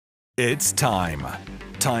It's time.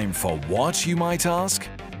 Time for what, you might ask?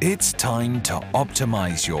 It's time to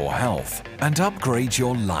optimize your health and upgrade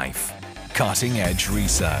your life. Cutting-edge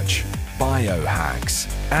research,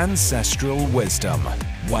 biohacks, ancestral wisdom,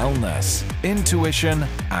 wellness, intuition,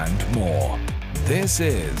 and more. This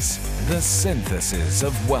is The Synthesis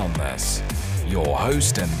of Wellness. Your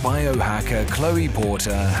host and biohacker Chloe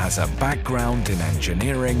Porter has a background in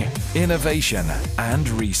engineering, innovation, and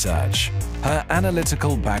research. Her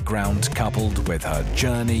analytical background, coupled with her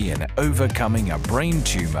journey in overcoming a brain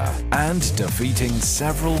tumor and defeating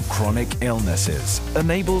several chronic illnesses,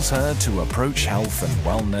 enables her to approach health and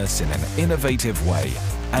wellness in an innovative way.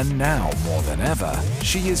 And now, more than ever,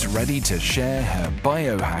 she is ready to share her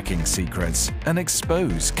biohacking secrets and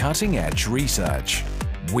expose cutting-edge research.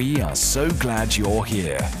 We are so glad you're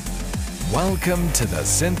here. Welcome to the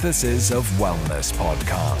Synthesis of Wellness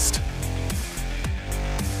podcast.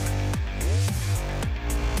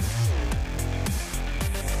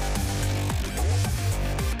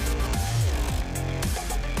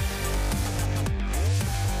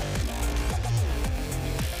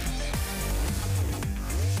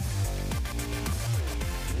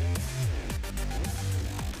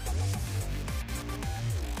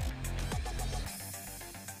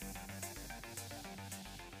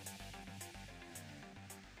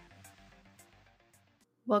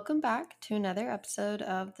 Welcome back to another episode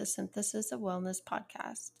of the Synthesis of Wellness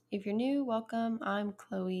podcast. If you're new, welcome. I'm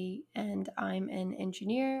Chloe, and I'm an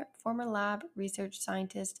engineer, former lab research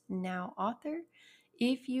scientist, now author.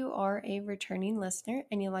 If you are a returning listener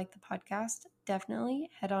and you like the podcast, definitely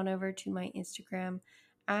head on over to my Instagram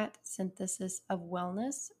at Synthesis of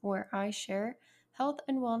Wellness, where I share health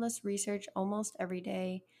and wellness research almost every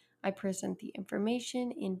day. I present the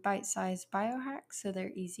information in bite-sized biohacks so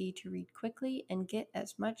they're easy to read quickly and get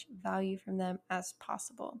as much value from them as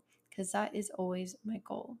possible, because that is always my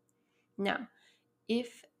goal. Now,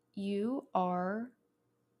 if you are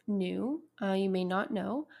new, you may not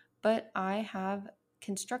know, but I have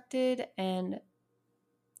constructed and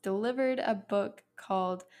delivered a book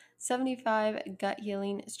called 75 Gut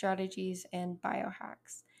Healing Strategies and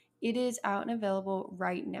Biohacks. It is out and available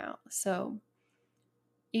right now, so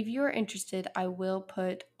if you're interested, I will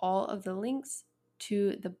put all of the links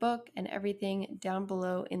to the book and everything down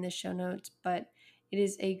below in the show notes, but it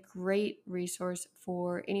is a great resource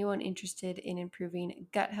for anyone interested in improving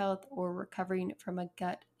gut health or recovering from a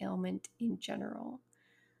gut ailment in general.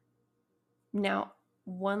 Now,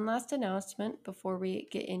 one last announcement before we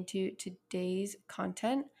get into today's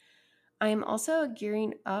content. I am also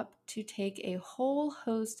gearing up to take a whole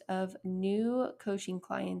host of new coaching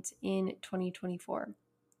clients in 2024.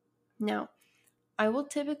 Now, I will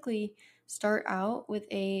typically start out with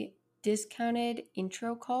a discounted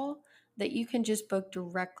intro call that you can just book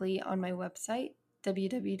directly on my website,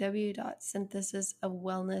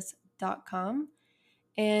 www.synthesisofwellness.com.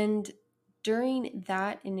 And during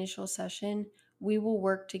that initial session, we will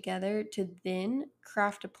work together to then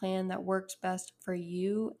craft a plan that works best for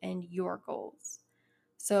you and your goals.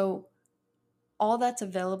 So all that's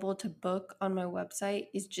available to book on my website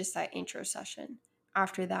is just that intro session.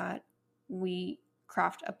 After that, we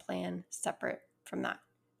craft a plan separate from that.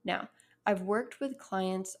 Now, I've worked with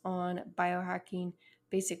clients on biohacking,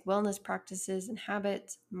 basic wellness practices and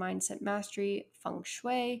habits, mindset mastery, feng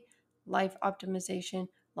shui, life optimization,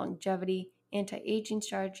 longevity, anti-aging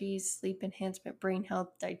strategies, sleep enhancement, brain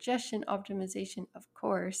health, digestion optimization, of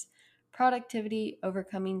course, productivity,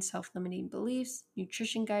 overcoming self-limiting beliefs,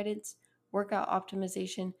 nutrition guidance, workout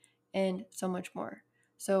optimization, and so much more.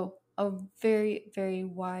 So a very, very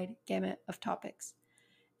wide gamut of topics.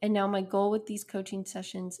 And now my goal with these coaching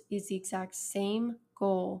sessions is the exact same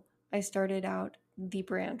goal I started out the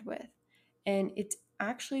brand with. And it's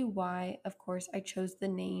actually why, of course, I chose the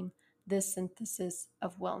name The Synthesis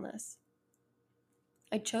of Wellness.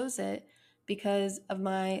 I chose it because of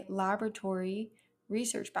my laboratory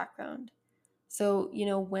research background. So,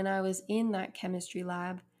 when I was in that chemistry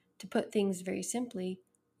lab, to put things very simply,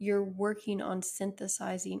 you're working on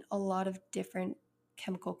synthesizing a lot of different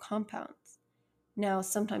chemical compounds. Now,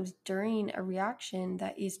 sometimes during a reaction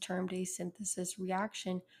that is termed a synthesis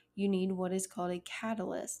reaction, you need what is called a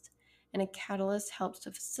catalyst. And a catalyst helps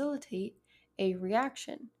to facilitate a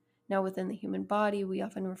reaction. Now, within the human body, we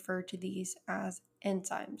often refer to these as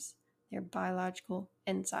enzymes. They're biological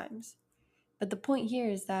enzymes. But the point here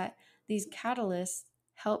is that these catalysts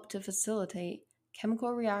help to facilitate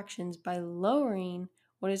chemical reactions by lowering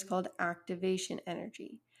what is called activation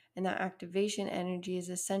energy. And that activation energy is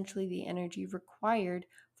essentially the energy required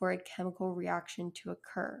for a chemical reaction to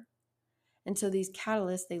occur. And so these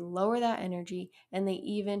catalysts, they lower that energy and they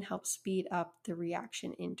even help speed up the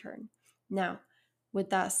reaction in turn. Now, with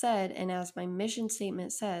that said, and as my mission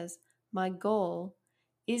statement says, my goal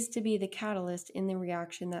is to be the catalyst in the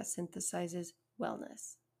reaction that synthesizes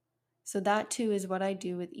wellness. So that too is what I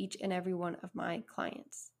do with each and every one of my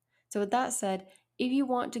clients. So with that said, if you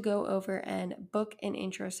want to go over and book an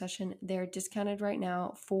intro session, they're discounted right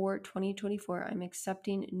now for 2024. I'm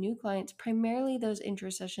accepting new clients. Primarily those intro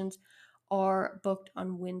sessions are booked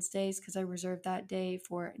on Wednesdays because I reserve that day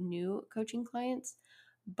for new coaching clients.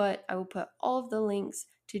 But I will put all of the links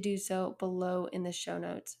to do so below in the show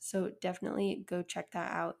notes. So definitely go check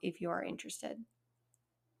that out if you are interested.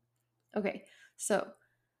 Okay, so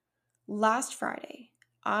last Friday,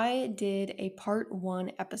 I did a part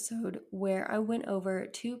 1 episode where I went over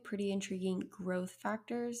 2 pretty intriguing growth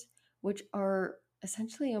factors, which are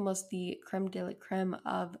essentially almost the creme de la creme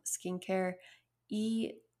of skincare,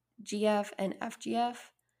 EGF and FGF.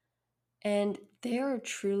 And they are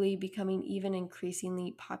truly becoming even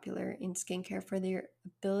increasingly popular in skincare for their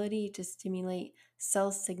ability to stimulate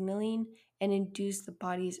cell signaling and induce the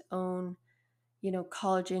body's own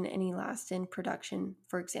collagen and elastin production,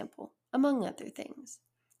 for example, among other things.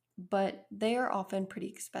 But they are often pretty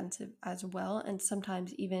expensive as well, and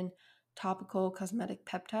sometimes even topical cosmetic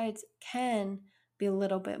peptides can be a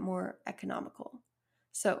little bit more economical.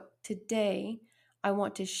 So today, I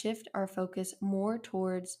want to shift our focus more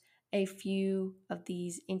towards a few of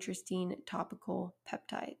these interesting topical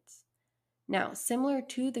peptides. Now, similar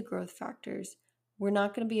to the growth factors, we're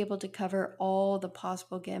not going to be able to cover all the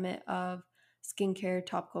possible gamut of skincare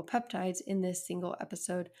topical peptides in this single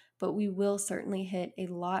episode, but we will certainly hit a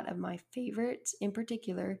lot of my favorites in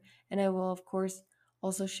particular, and I will, of course,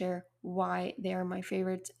 also share why they are my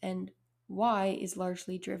favorites and why is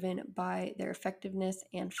largely driven by their effectiveness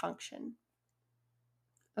and function.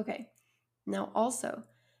 Okay, now also,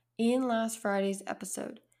 in last Friday's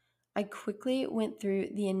episode, I quickly went through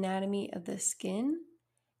the anatomy of the skin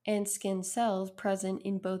and skin cells present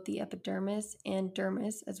in both the epidermis and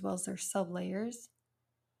dermis, as well as their sublayers.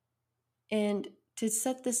 And to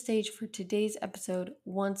set the stage for today's episode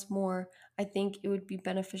once more, I think it would be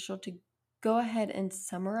beneficial to go ahead and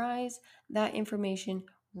summarize that information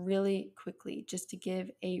really quickly, just to give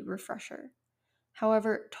a refresher.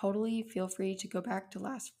 However, totally feel free to go back to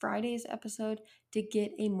last Friday's episode to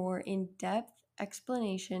get a more in-depth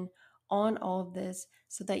explanation on all of this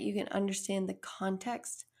so that you can understand the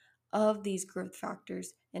context of these growth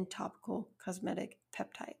factors and topical cosmetic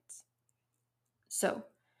peptides. So,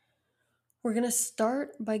 we're going to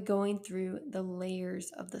start by going through the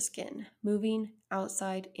layers of the skin, moving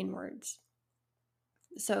outside inwards.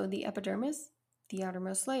 So, the epidermis, the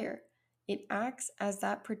outermost layer, it acts as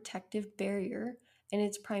that protective barrier, and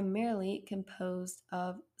it's primarily composed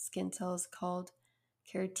of skin cells called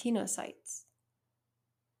keratinocytes.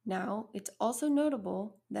 Now, it's also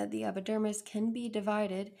notable that the epidermis can be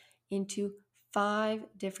divided into 5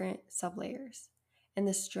 different sublayers, and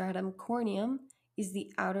the stratum corneum is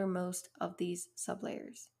the outermost of these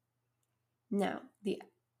sublayers. Now,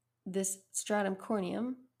 this stratum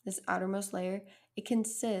corneum, this outermost layer, it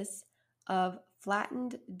consists of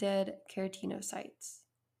flattened dead keratinocytes.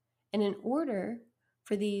 And in order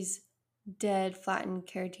for these dead flattened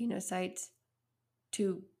keratinocytes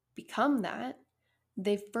to become that,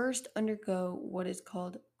 they first undergo what is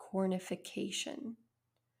called cornification.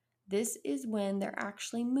 This is when they're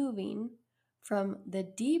actually moving from the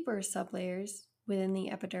deeper sublayers within the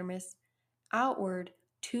epidermis outward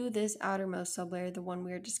to this outermost sublayer, the one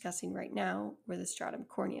we are discussing right now, or the stratum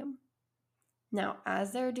corneum. Now,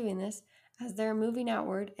 as they're doing this, as they're moving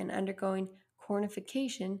outward and undergoing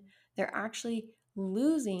cornification, they're actually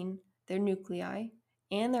losing their nuclei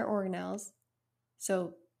and their organelles,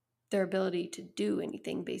 so their ability to do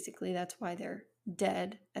anything, basically. That's why they're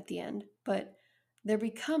dead at the end. But they're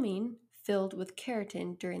becoming filled with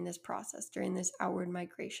keratin during this process, during this outward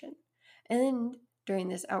migration. And during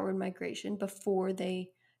this outward migration, before they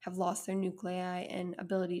have lost their nuclei and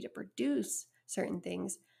ability to produce certain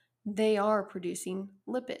things, they are producing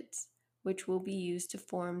lipids, which will be used to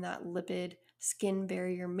form that lipid skin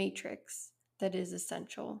barrier matrix that is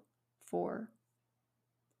essential for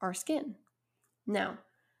our skin. Now,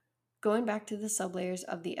 going back to the sublayers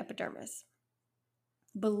of the epidermis.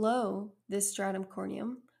 Below this stratum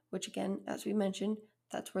corneum, which again, as we mentioned,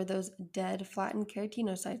 that's where those dead flattened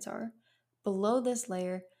keratinocytes are, below this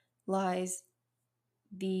layer lies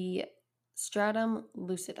the stratum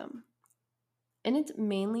lucidum. And it's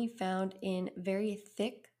mainly found in very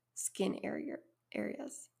thick skin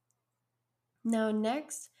areas. Now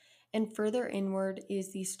next and further inward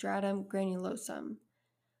is the stratum granulosum.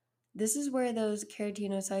 This is where those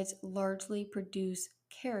keratinocytes largely produce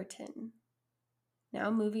keratin. Now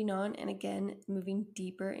moving on, and again moving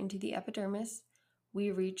deeper into the epidermis,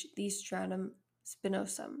 we reach the stratum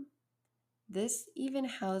spinosum. This even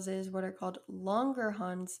houses what are called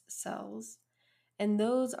Langerhans cells, and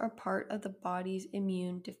those are part of the body's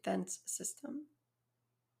immune defense system.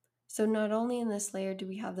 So not only in this layer do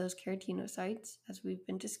we have those keratinocytes, as we've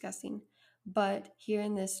been discussing, but here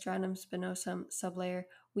in this stratum spinosum sublayer,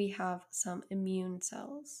 we have some immune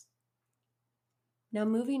cells. Now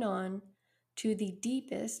moving on to the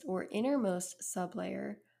deepest or innermost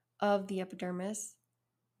sublayer of the epidermis,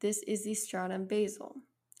 this is the stratum basal.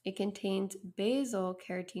 It contains basal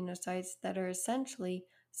keratinocytes that are essentially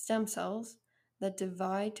stem cells that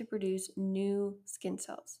divide to produce new skin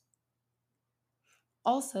cells.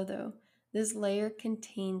 Also, though, this layer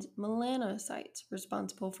contains melanocytes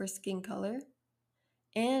responsible for skin color,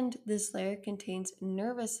 and this layer contains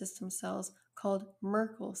nervous system cells called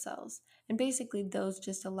Merkel cells. And basically, those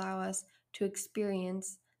just allow us to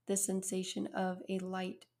experience the sensation of a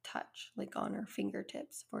light touch, like on our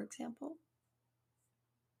fingertips, for example.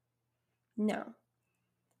 Now,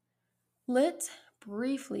 let's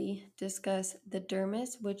briefly discuss the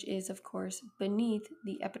dermis, which is, of course, beneath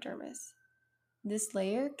the epidermis. This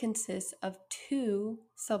layer consists of two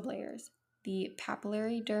sublayers, the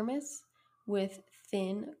papillary dermis with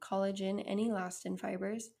thin collagen and elastin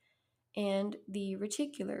fibers, and the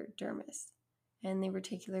reticular dermis. And the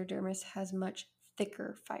reticular dermis has much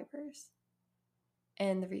thicker fibers.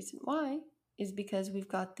 And the reason why is because we've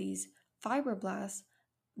got these fibroblasts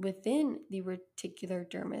within the reticular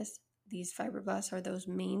dermis. These fibroblasts are those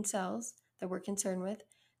main cells that we're concerned with.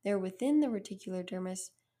 They're within the reticular dermis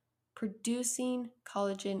producing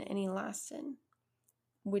collagen and elastin,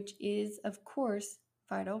 which is, of course,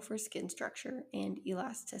 vital for skin structure and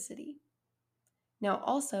elasticity. Now,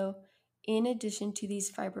 also, in addition to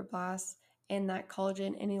these fibroblasts and that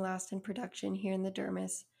collagen and elastin production here in the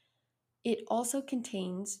dermis, it also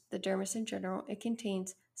contains, the dermis in general, it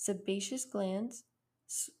contains sebaceous glands,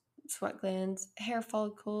 sweat glands, hair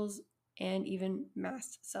follicles, and even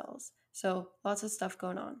mast cells. So lots of stuff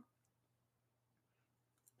going on.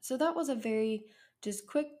 So that was a very just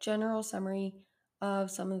quick general summary of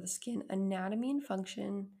some of the skin anatomy and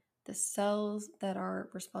function, the cells that are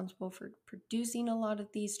responsible for producing a lot of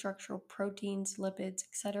these structural proteins, lipids,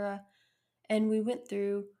 etc. And we went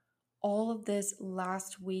through all of this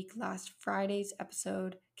last week. Last Friday's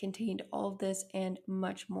episode contained all of this and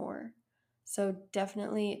much more. So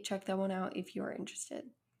definitely check that one out if you're interested.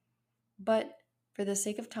 But for the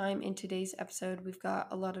sake of time, in today's episode, we've got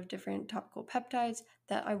a lot of different topical peptides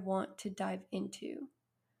that I want to dive into.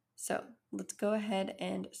 So let's go ahead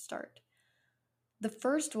and start. The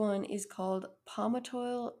first one is called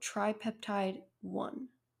palmitoyl tripeptide 1.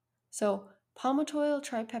 So palmitoyl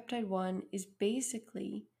tripeptide 1 is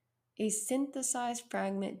basically a synthesized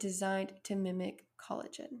fragment designed to mimic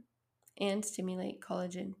collagen and stimulate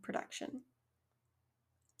collagen production.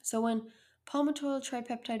 So when palmitoyl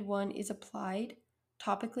tripeptide 1 is applied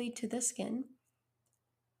topically to the skin,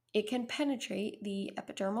 it can penetrate the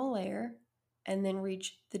epidermal layer and then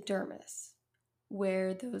reach the dermis,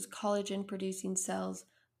 where those collagen producing cells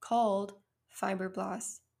called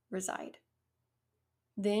fibroblasts reside.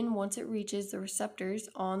 Then once it reaches the receptors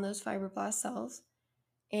on those fibroblast cells,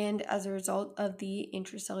 and as a result of the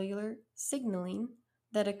intracellular signaling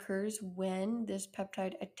that occurs when this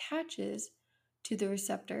peptide attaches to the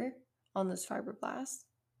receptor on those fibroblasts,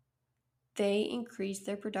 they increase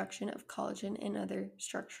their production of collagen and other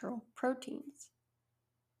structural proteins.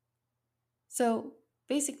 So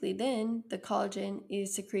basically then the collagen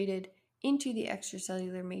is secreted into the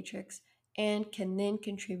extracellular matrix and can then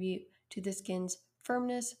contribute to the skin's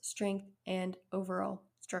firmness, strength, and overall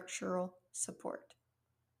structural support.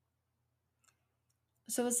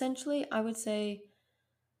 So essentially, I would say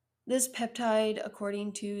this peptide,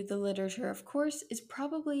 according to the literature, of course, is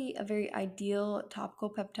probably a very ideal topical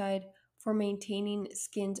peptide for maintaining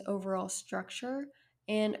skin's overall structure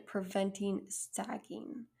and preventing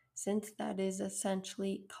sagging, since that is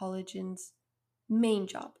essentially collagen's main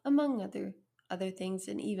job, among other things,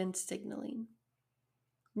 and even signaling.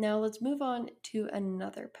 Now let's move on to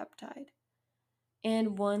another peptide,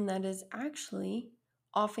 and one that is actually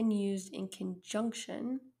often used in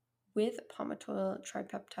conjunction with palmitoyl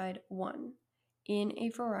tripeptide 1 in a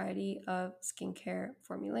variety of skincare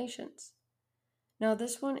formulations. Now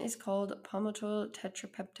this one is called palmitoyl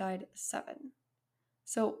tetrapeptide 7.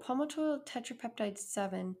 So palmitoyl tetrapeptide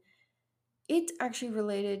 7, it's actually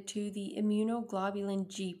related to the immunoglobulin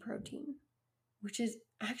G protein, which is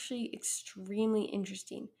actually extremely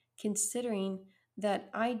interesting considering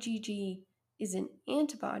that IgG is an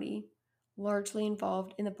antibody largely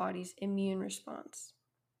involved in the body's immune response.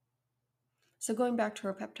 So going back to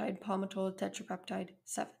our peptide, palmitoyl tetrapeptide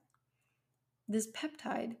 7. This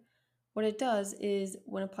peptide, what it does is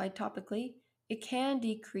when applied topically, it can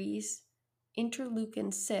decrease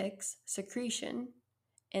interleukin 6 secretion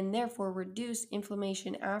and therefore reduce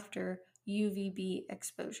inflammation after UVB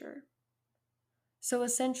exposure. So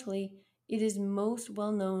essentially, it is most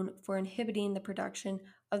well known for inhibiting the production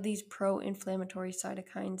of these pro-inflammatory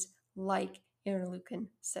cytokines like interleukin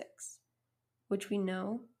 6, which we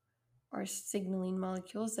know are signaling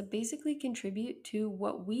molecules that basically contribute to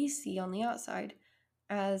what we see on the outside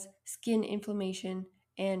as skin inflammation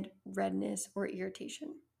and redness or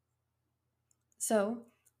irritation. So,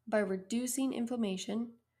 by reducing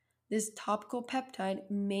inflammation, this topical peptide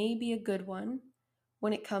may be a good one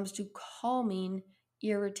when it comes to calming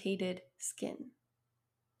irritated skin.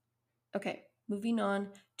 Okay, moving on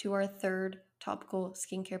to our third topical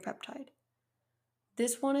skincare peptide.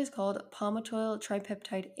 This one is called palmitoyl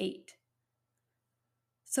tripeptide 8.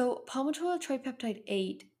 So, palmitoyl tripeptide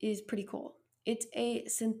 8 is pretty cool. It's a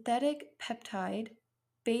synthetic peptide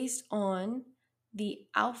based on the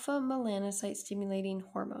alpha melanocyte stimulating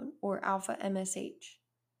hormone, or alpha MSH.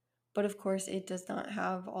 But of course, it does not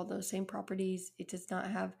have all those same properties. It does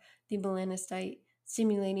not have the melanocyte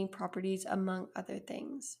stimulating properties, among other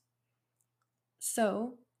things.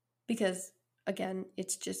 So, because again,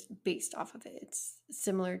 it's just based off of it, it's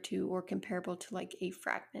similar to or comparable to like a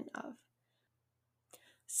fragment of.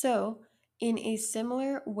 So, in a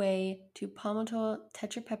similar way to palmitoyl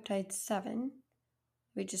tetrapeptide 7,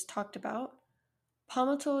 we just talked about,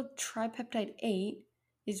 palmitoyl tripeptide 8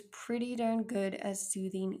 is pretty darn good at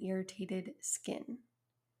soothing irritated skin.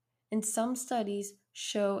 And some studies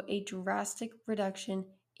show a drastic reduction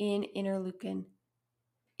in interleukin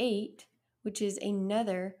 8, which is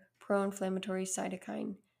another pro-inflammatory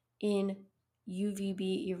cytokine in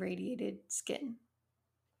UVB irradiated skin.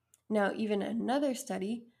 Now, even another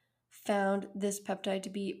study found this peptide to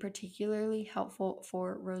be particularly helpful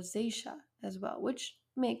for rosacea as well, which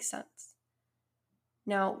makes sense.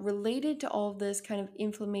 Now, related to all of this kind of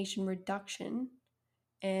inflammation reduction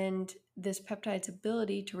and this peptide's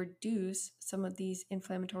ability to reduce some of these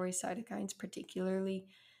inflammatory cytokines, particularly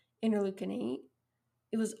interleukin 8,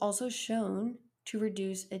 it was also shown to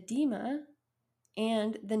reduce edema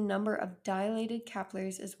and the number of dilated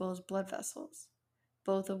capillaries as well as blood vessels,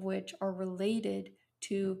 both of which are related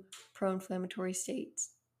to pro-inflammatory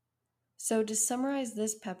states. So to summarize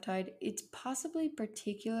this peptide, it's possibly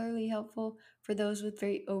particularly helpful for those with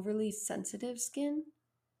very overly sensitive skin.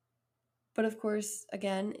 But of course,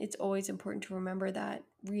 again, it's always important to remember that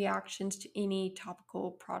reactions to any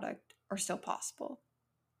topical product are still possible.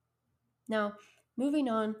 Now, moving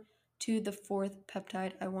on to the fourth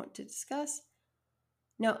peptide I want to discuss.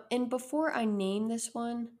 Now, and before I name this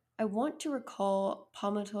one, I want to recall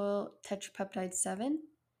palmitoyl tetrapeptide 7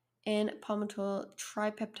 and palmitoyl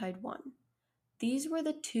tripeptide 1. These were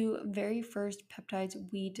the two very first peptides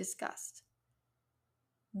we discussed.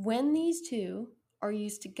 When these two are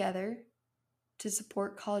used together to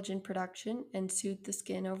support collagen production and soothe the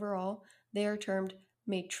skin overall, they are termed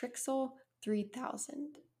matrixyl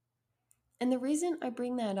 3000. And the reason I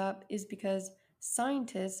bring that up is because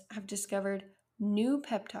scientists have discovered new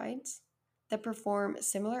peptides that perform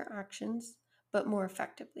similar actions but more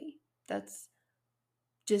effectively. That's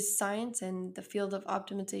just science and the field of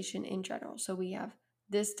optimization in general. So we have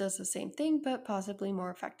this does the same thing but possibly more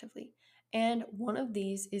effectively. And one of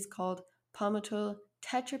these is called palmitoyl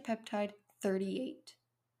tetrapeptide 38.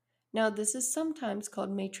 Now this is sometimes called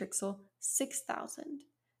matrixyl 6000,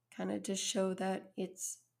 kind of to show that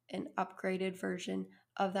it's an upgraded version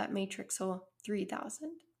of that matrixyl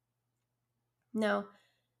 3000. Now,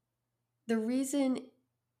 the reason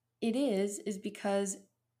it is because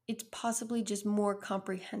it's possibly just more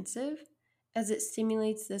comprehensive as it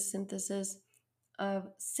stimulates the synthesis of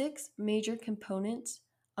 6 major components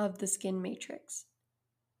of the skin matrix,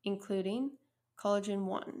 including collagen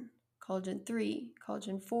 1, collagen 3,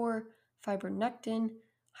 collagen 4, fibronectin,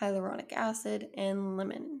 hyaluronic acid, and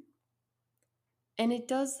laminin. And it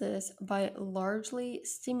does this by largely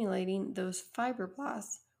stimulating those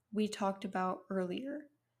fibroblasts we talked about earlier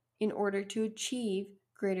in order to achieve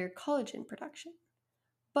greater collagen production.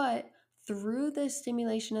 But through the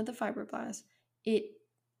stimulation of the fibroblasts, it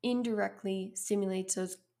indirectly stimulates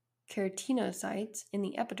those keratinocytes in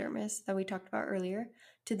the epidermis that we talked about earlier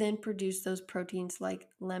to then produce those proteins like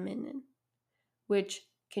laminin, which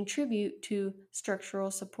contribute to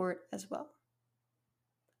structural support as well.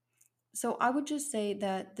 So I would just say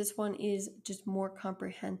that this one is just more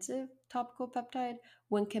comprehensive topical peptide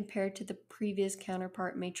when compared to the previous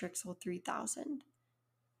counterpart Matrixyl 3000.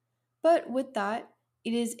 But with that,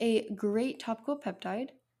 it is a great topical peptide,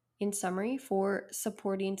 in summary, for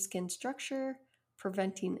supporting skin structure,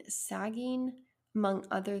 preventing sagging, among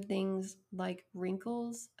other things like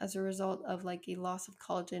wrinkles as a result of like a loss of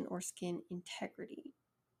collagen or skin integrity.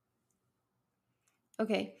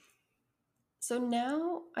 Okay, so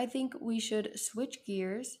now I think we should switch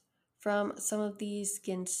gears from some of these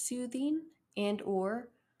skin soothing and or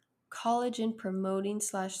collagen promoting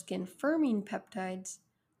slash skin firming peptides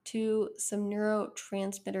to some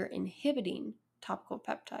neurotransmitter inhibiting topical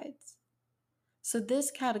peptides. So this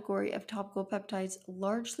category of topical peptides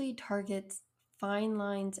largely targets fine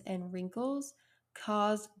lines and wrinkles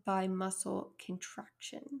caused by muscle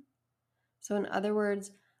contraction. So in other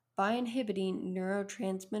words, by inhibiting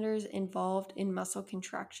neurotransmitters involved in muscle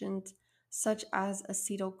contractions, such as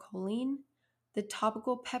acetylcholine, the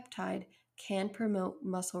topical peptide can promote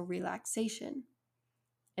muscle relaxation.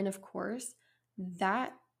 And of course,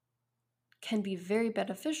 that can be very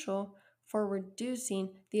beneficial for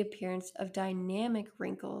reducing the appearance of dynamic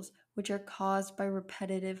wrinkles, which are caused by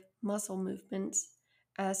repetitive muscle movements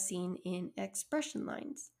as seen in expression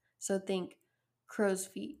lines. So think crow's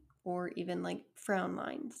feet or even like frown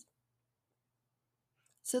lines.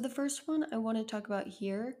 So the first one I want to talk about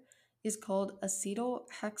here is called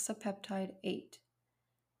acetohexapeptide 8.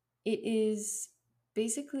 It is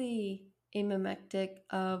basically a mimetic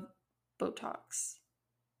of Botox.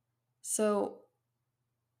 So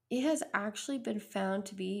it has actually been found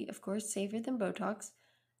to be, of course, safer than Botox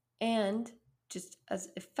and just as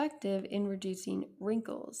effective in reducing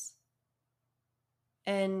wrinkles.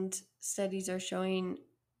 And studies are showing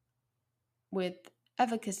with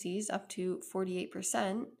efficacies up to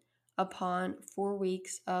 48% upon 4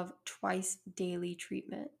 weeks of twice daily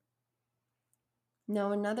treatment.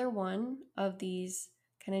 Now, another one of these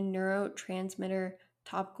kind of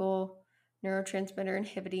topical neurotransmitter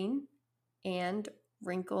inhibiting and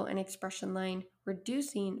wrinkle and expression line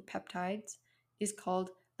reducing peptides is called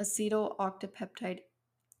acetyloctapeptide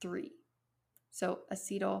 3. So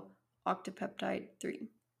acetyloctapeptide 3.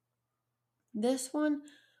 This one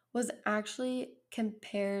was actually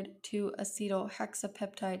compared to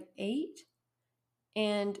acetohexapeptide 8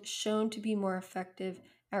 and shown to be more effective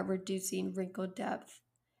at reducing wrinkle depth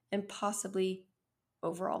and possibly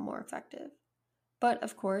overall more effective. But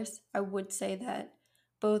of course, I would say that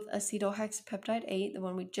both acetohexapeptide 8, the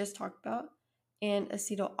one we just talked about, and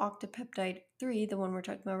acetyloctapeptide 3, the one we're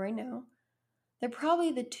talking about right now, they're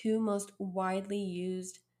probably the two most widely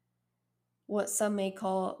used, what some may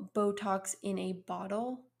call Botox in a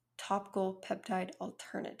bottle, topical peptide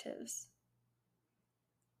alternatives.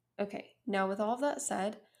 Okay, now with all that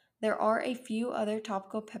said, there are a few other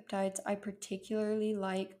topical peptides I particularly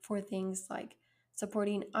like for things like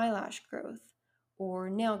supporting eyelash growth or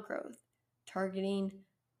nail growth, targeting,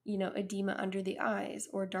 edema under the eyes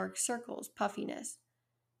or dark circles, puffiness,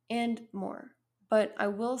 and more. But I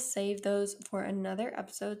will save those for another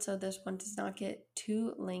episode so this one does not get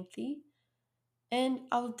too lengthy. And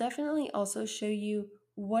I'll definitely also show you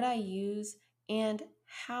what I use and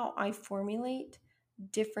how I formulate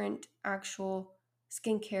different actual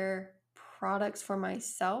skincare products for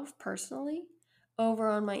myself personally over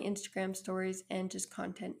on my Instagram stories and just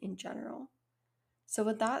content in general. So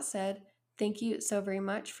with that said, thank you so very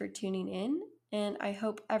much for tuning in, and I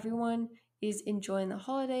hope everyone is enjoying the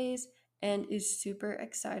holidays and is super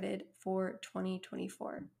excited for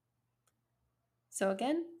 2024. So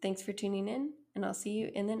again, thanks for tuning in, and I'll see you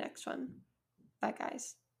in the next one. Bye,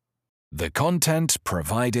 guys. The content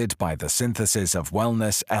provided by the Synthesis of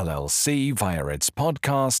Wellness LLC via its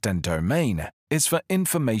podcast and domain is for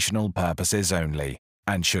informational purposes only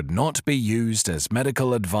and should not be used as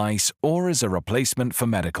medical advice or as a replacement for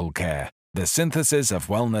medical care. The Synthesis of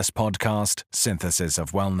Wellness podcast,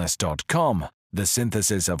 synthesisofwellness.com, the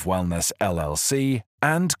Synthesis of Wellness LLC,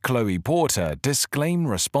 and Chloe Porter disclaim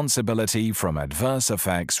responsibility from adverse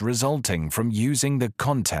effects resulting from using the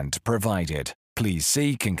content provided. Please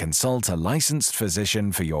seek and consult a licensed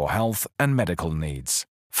physician for your health and medical needs.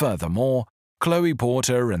 Furthermore, Chloe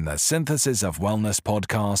Porter and the Synthesis of Wellness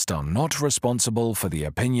podcast are not responsible for the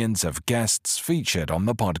opinions of guests featured on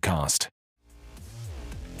the podcast.